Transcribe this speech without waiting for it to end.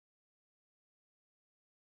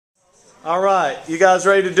All right, you guys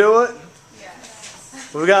ready to do it?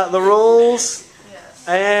 Yes. We got the rules. Yes.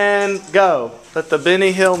 And go. Let the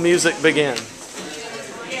Benny Hill music begin.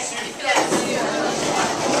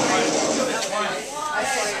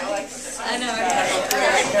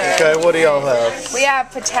 Okay, what do y'all have? We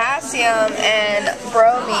have potassium and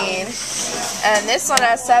bromine, and this one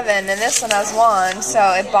has 7 and this one has 1, so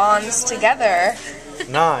it bonds together.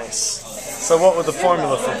 Nice. So what would the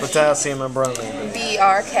formula for potassium and bromine be?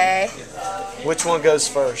 BRK. Which one goes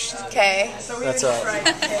first? K. That's right.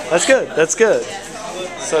 That's good. That's good.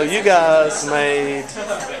 So you guys made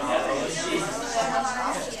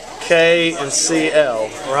K and Cl,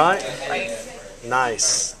 right?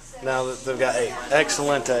 Nice. Now that they've got 8.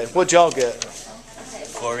 Excelente. What'd y'all get?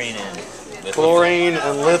 Chlorine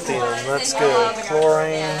and lithium. That's good.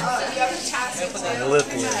 Chlorine and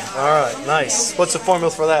lithium. All right. Nice. What's the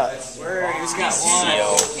formula for that?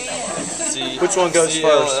 CO. Which one goes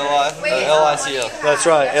first? LiCl. That's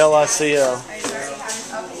right. LiCl.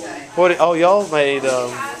 What? Oh, y'all made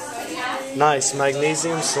nice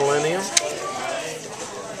magnesium, selenium.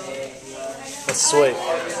 That's sweet.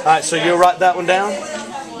 All right. So you'll write that one down.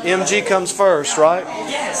 Mg comes first, right?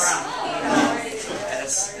 Yes.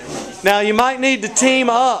 Now you might need to team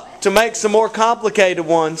up to make some more complicated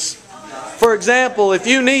ones. For example, if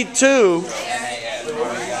you need 2. 2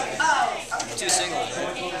 singles.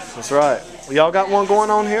 That's right. Well, y'all got one going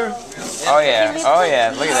on here? Oh yeah. Oh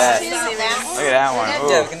yeah. Look at that. Look at that one.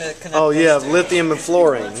 Ooh. Oh yeah, lithium and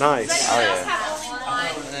fluorine. Nice. Oh yeah.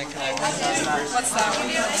 What's that one?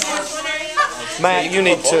 Matt, you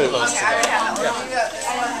need 2. Do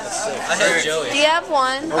you have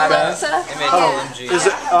one? Okay. Oh, is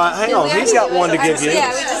it? Hang on, he's got one to give you.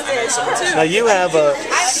 Yeah, we just did. Now you have a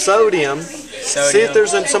sodium. See if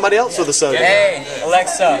there's somebody else with a sodium. Hey,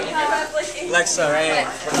 Alexa. Alexa, right?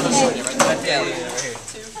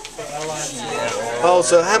 Oh,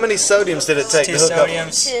 so how many sodiums did it take to hook up?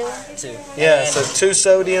 2. Yeah, so 2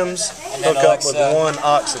 sodiums hook up with 1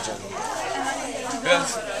 oxygen.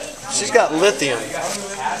 She's got lithium.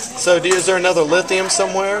 So is there another lithium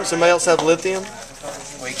somewhere? Does somebody else have lithium?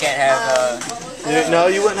 We can't have. No,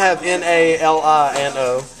 you wouldn't have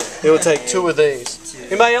NaLiNO. It would take 2 of these.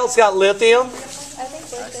 Anybody else got lithium?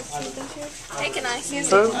 Hey, can I see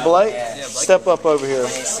Who? Blake? Step up over here.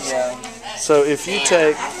 So if you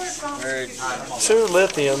take 2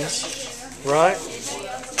 lithiums, right?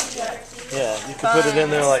 Yeah, you can put it in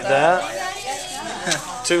there like that.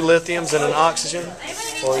 2 lithiums and an oxygen.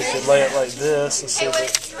 Or you could lay it like this and see if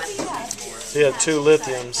it... You have 2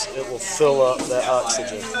 lithiums, it will fill up that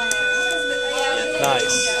oxygen.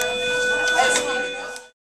 Nice.